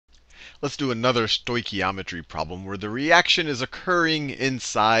Let's do another stoichiometry problem where the reaction is occurring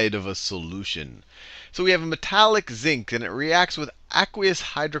inside of a solution. So we have a metallic zinc, and it reacts with aqueous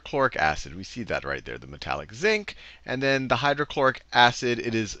hydrochloric acid. We see that right there, the metallic zinc. And then the hydrochloric acid,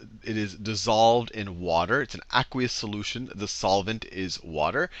 it is dissolved in water. It's an aqueous solution. The solvent is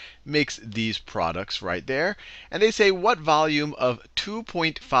water. Makes these products right there. And they say what volume of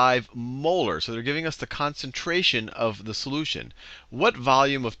 2.5 molar, so they're giving us the concentration of the solution. What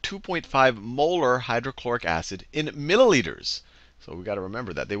volume of 2.5 molar hydrochloric acid in milliliters? So we've got to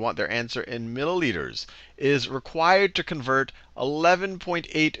remember that. They want their answer in milliliters. Is required to convert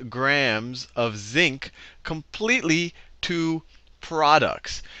 11.8 grams of zinc completely to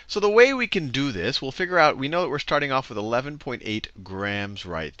products. So the way we can do this, we'll figure out, we know that we're starting off with 11.8 grams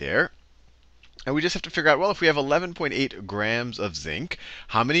right there. And we just have to figure out, well, if we have 11.8 grams of zinc,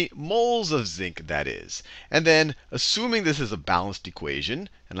 how many moles of zinc that is. And then, assuming this is a balanced equation,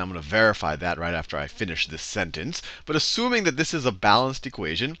 and I'm going to verify that right after I finish this sentence, but assuming that this is a balanced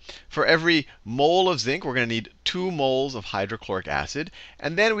equation, for every mole of zinc, we're going to need 2 moles of hydrochloric acid.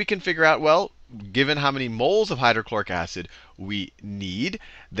 And then we can figure out, well, given how many moles of hydrochloric acid we need,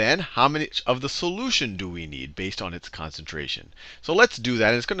 then how many of the solution do we need based on its concentration? So let's do that.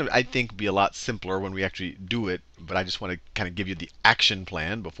 And it's going to, I think, be a lot simpler when we actually do it. But I just want to kind of give you the action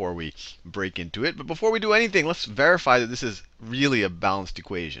plan before we break into it. But before we do anything, let's verify that this is really a balanced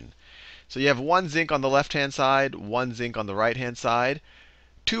equation. So you have 1 zinc on the left-hand side, 1 zinc on the right-hand side,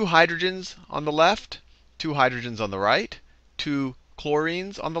 2 hydrogens on the left, 2 hydrogens on the right, 2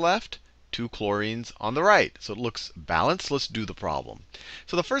 chlorines on the left, 2 chlorines on the right. So it looks balanced. Let's do the problem.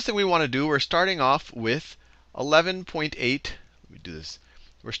 So the first thing we want to do, we're starting off with 11.8. Let me do this.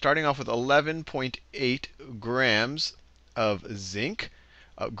 We're starting off with 11.8 grams of zinc.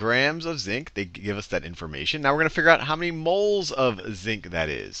 Grams of zinc, they give us that information. Now we're going to figure out how many moles of zinc that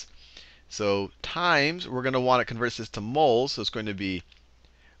is. So times, we're going to want to convert this to moles. So it's going to be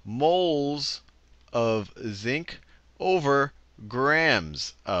moles of zinc over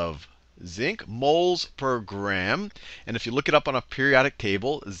grams of zinc, moles per gram. And if you look it up on a periodic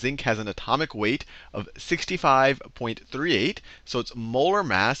table, zinc has an atomic weight of 65.38. So its molar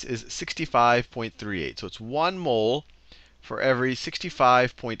mass is 65.38. So it's 1 mole for every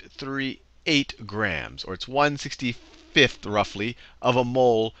 65.38 grams, or it's 1/65th roughly of a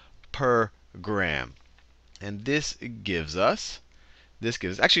mole per gram. And this gives us,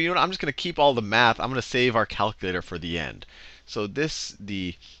 actually, you know what, I'm just going to keep all the math. I'm going to save our calculator for the end. So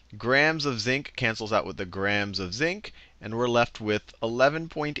the grams of zinc cancels out with the grams of zinc, and we're left with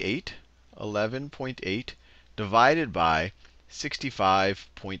 11.8 divided by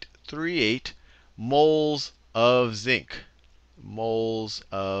 65.38 moles of zinc. Moles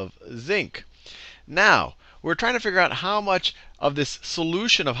of zinc. Now, we're trying to figure out how much of this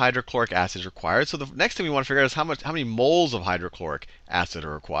solution of hydrochloric acid is required. So the next thing we want to figure out is how many moles of hydrochloric acid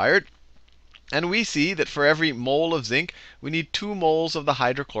are required. And we see that for every mole of zinc, we need 2 moles of the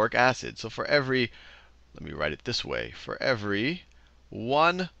hydrochloric acid. So for every, let me write it this way, for every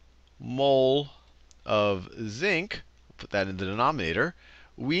 1 mole of zinc, put that in the denominator,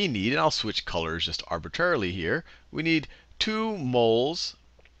 we need, and I'll switch colors just arbitrarily here, we need 2 moles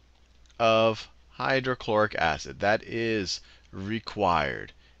of hydrochloric acid. That is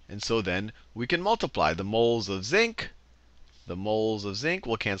required. And so then we can multiply the moles of zinc. The moles of zinc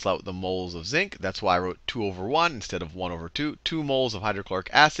will cancel out with the moles of zinc. That's why I wrote 2 over 1 instead of 1 over 2. 2 moles of hydrochloric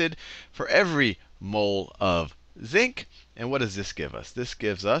acid for every mole of zinc. And what does this give us? This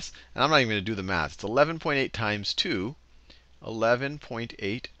gives us, and I'm not even going to do the math, it's 11.8 times 2.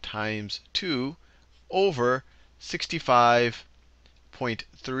 11.8 times 2 over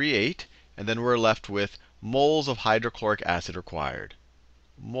 65.38. And then we're left with moles of hydrochloric acid required.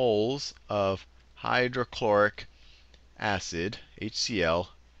 Moles of hydrochloric acid, HCl,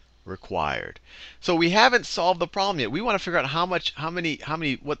 required. So we haven't solved the problem yet. We want to figure out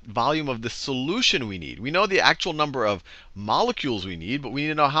what volume of the solution we need. We know the actual number of molecules we need, but we need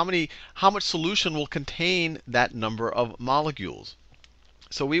to know how much solution will contain that number of molecules.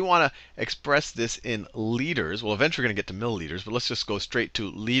 So we want to express this in liters. Well, eventually we're going to get to milliliters, but let's just go straight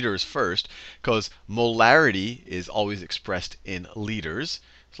to liters first, because molarity is always expressed in liters.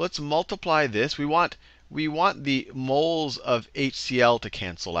 So let's multiply this. We want the moles of HCl to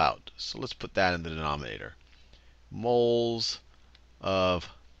cancel out. So let's put that in the denominator. Moles of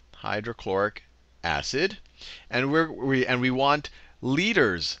hydrochloric acid. And we want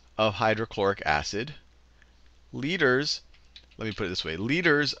liters of hydrochloric acid. Liters, let me put it this way,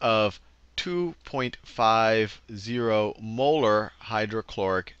 liters of 2.50 molar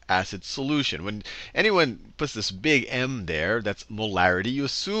hydrochloric acid solution. When anyone puts this big M there, that's molarity, you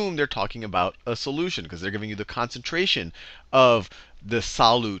assume they're talking about a solution because they're giving you the concentration of the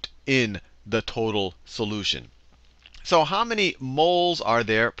solute in the total solution. So how many moles are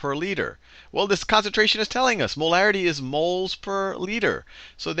there per liter? Well, this concentration is telling us molarity is moles per liter.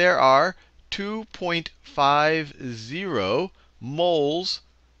 So there are 2.50 moles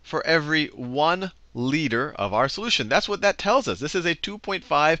for every 1 liter of our solution. That's what that tells us. This is a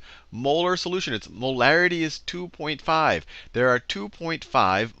 2.5 molar solution. Its molarity is 2.5. There are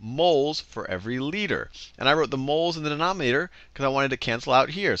 2.5 moles for every liter. And I wrote the moles in the denominator because I wanted to cancel out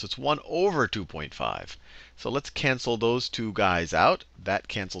here. So it's 1 over 2.5. So let's cancel those two guys out. That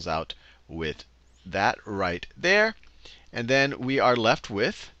cancels out with that right there. And then we are left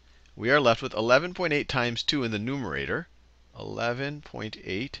with 11.8 times 2 in the numerator.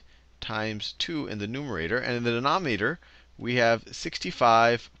 11.8 times 2 in the numerator. And in the denominator, we have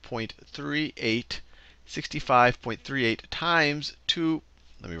 65.38 times 2.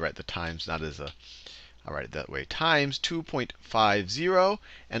 Let me write the times not as a. I'll write it that way. Times 2.50.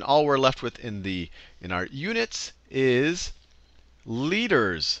 And all we're left with in our units is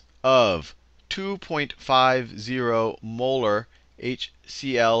liters of 2.50 molar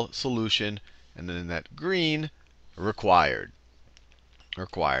HCl solution. And then in that green, required.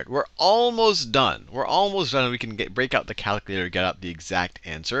 We're almost done. We're almost done. We can break out the calculator, get out the exact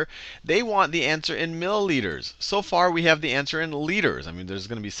answer. They want the answer in milliliters. So far, we have the answer in liters. I mean, there's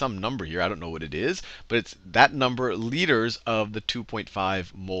going to be some number here. I don't know what it is, but it's that number, liters of the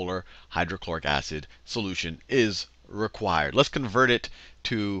 2.5 molar hydrochloric acid solution is required. Let's convert it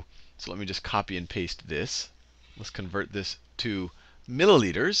to, so let me just copy and paste this. Let's convert this to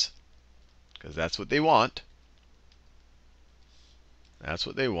milliliters, because that's what they want. That's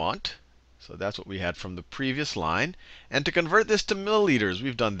what they want. So that's what we had from the previous line. And to convert this to milliliters,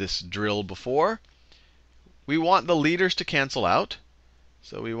 we've done this drill before. We want the liters to cancel out.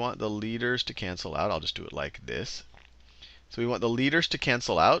 So we want the liters to cancel out. I'll just do it like this. So we want the liters to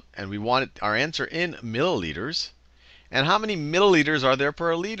cancel out, and we want our answer in milliliters. And how many milliliters are there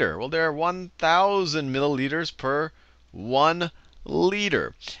per liter? Well, there are 1,000 milliliters per 1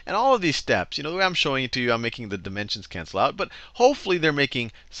 liter. And all of these steps, the way I'm showing it to you, I'm making the dimensions cancel out. But hopefully they're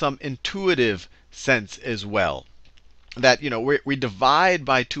making some intuitive sense as well. That we divide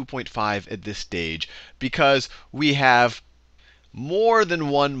by 2.5 at this stage because we have more than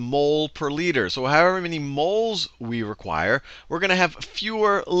 1 mole per liter. So however many moles we require, we're going to have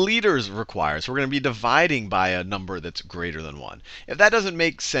fewer liters required. So we're going to be dividing by a number that's greater than 1. If that doesn't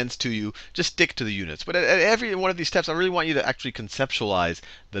make sense to you, just stick to the units. But at every one of these steps, I really want you to actually conceptualize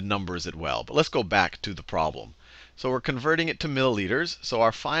the numbers as well. But let's go back to the problem. So we're converting it to milliliters. So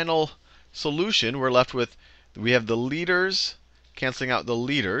our final solution, we're left with, we have the liters canceling out the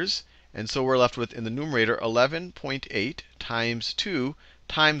liters. And so we're left with, in the numerator, 11.8 times 2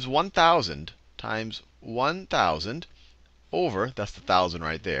 times 1,000 over, that's the 1,000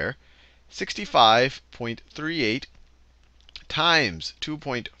 right there, 65.38 times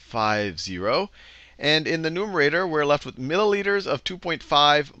 2.50. And in the numerator, we're left with milliliters of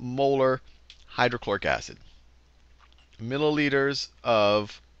 2.5 molar hydrochloric acid. Milliliters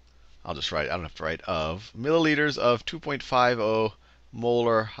of, I'll just write, I don't have to write of, milliliters of 2.50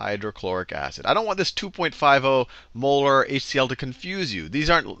 molar hydrochloric acid. I don't want this 2.50 molar HCl to confuse you. These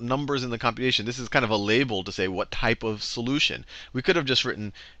aren't numbers in the computation. This is kind of a label to say what type of solution. We could have just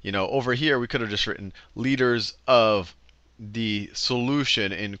written, over here, we could have just written liters of the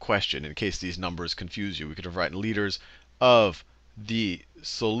solution in question in case these numbers confuse you. We could have written liters of the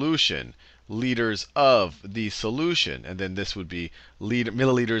solution, liters of the solution, and then this would be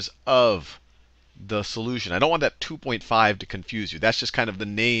milliliters of the solution. I don't want that 2.5 to confuse you. That's just kind of the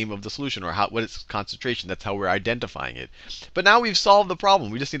name of the solution, or what its concentration. That's how we're identifying it. But now we've solved the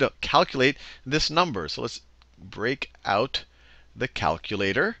problem. We just need to calculate this number. So let's break out the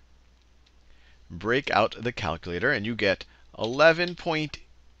calculator. Break out the calculator, and you get 11.8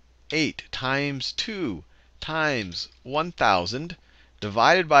 times 2 times 1,000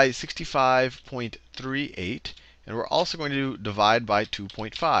 divided by 65.38. And we're also going to divide by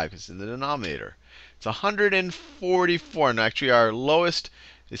 2.5 because it's in the denominator. It's 144. And actually, our lowest,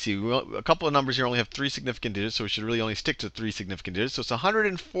 let's see, a couple of numbers here only have 3 significant digits, so we should really only stick to 3 significant digits. So it's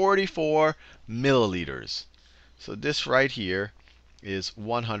 144 milliliters. So this right here is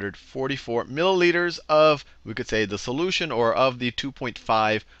 144 milliliters of, we could say, the solution, or of the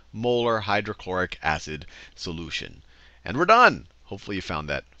 2.5 molar hydrochloric acid solution. And we're done. Hopefully you found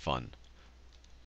that fun.